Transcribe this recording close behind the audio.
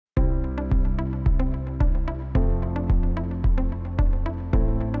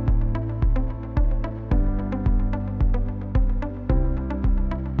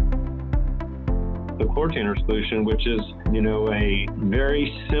ChlorTainer solution, which is, a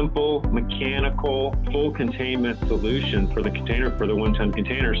very simple mechanical full containment solution for the container, for the 1-ton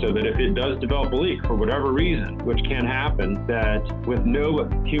container, so that if it does develop a leak for whatever reason, which can happen, that with no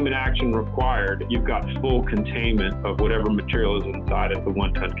human action required, you've got full containment of whatever material is inside of the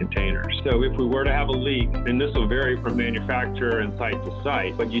 1-ton container. So if we were to have a leak, and this will vary from manufacturer and site to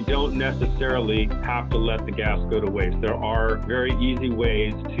site, but you don't necessarily have to let the gas go to waste. There are very easy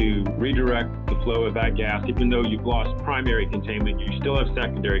ways to redirect the flow of that gas. Even though you've lost primary containment, you still have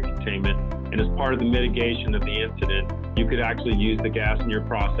secondary containment. And as part of the mitigation of the incident, you could actually use the gas in your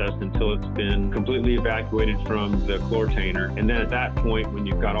process until it's been completely evacuated from the ChlorTainer. And then at that point, when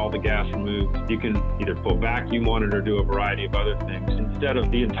you've got all the gas removed, you can either pull vacuum on it or do a variety of other things. Instead of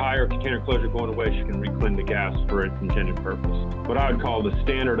the entire container closure going away, you can reclaim the gas for its intended purpose. What I would call the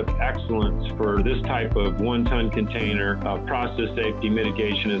standard of excellence for this type of 1-ton container process safety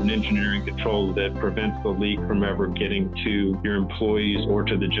mitigation is an engineering control that prevents the leak from ever getting to your employees or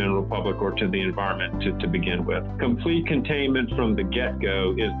to the general public or to the environment to begin with. Complete containment from the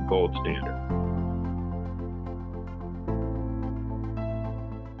get-go is the gold standard.